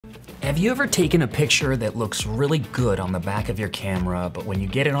Have you ever taken a picture that looks really good on the back of your camera, but when you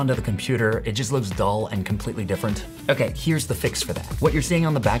get it onto the computer, it just looks dull and completely different? Okay, here's the fix for that. What you're seeing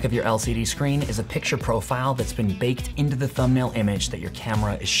on the back of your LCD screen is a picture profile that's been baked into the thumbnail image that your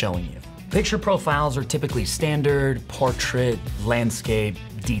camera is showing you. Picture profiles are typically standard, portrait, landscape,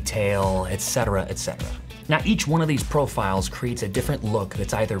 detail, etc., etc. Now, each one of these profiles creates a different look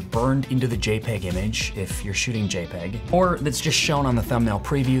that's either burned into the JPEG image, if you're shooting JPEG, or that's just shown on the thumbnail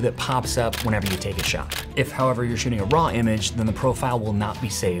preview that pops up whenever you take a shot. If, however, you're shooting a RAW image, then the profile will not be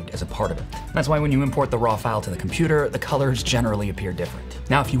saved as a part of it. That's why when you import the RAW file to the computer, the colors generally appear different.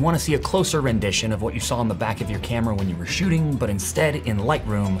 Now, if you want to see a closer rendition of what you saw on the back of your camera when you were shooting, but instead in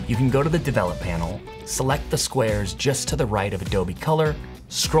Lightroom, you can go to the Develop panel, select the squares just to the right of Adobe Color,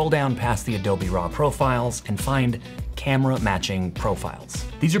 scroll down past the Adobe RAW profiles, and find Camera Matching Profiles.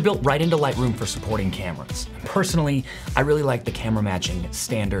 These are built right into Lightroom for supporting cameras. Personally, I really like the Camera Matching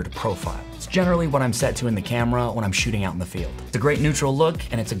Standard Profile. It's generally what I'm set to in the camera when I'm shooting out in the field. It's a great neutral look,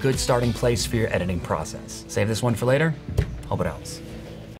 and it's a good starting place for your editing process. Save this one for later. Hope it helps.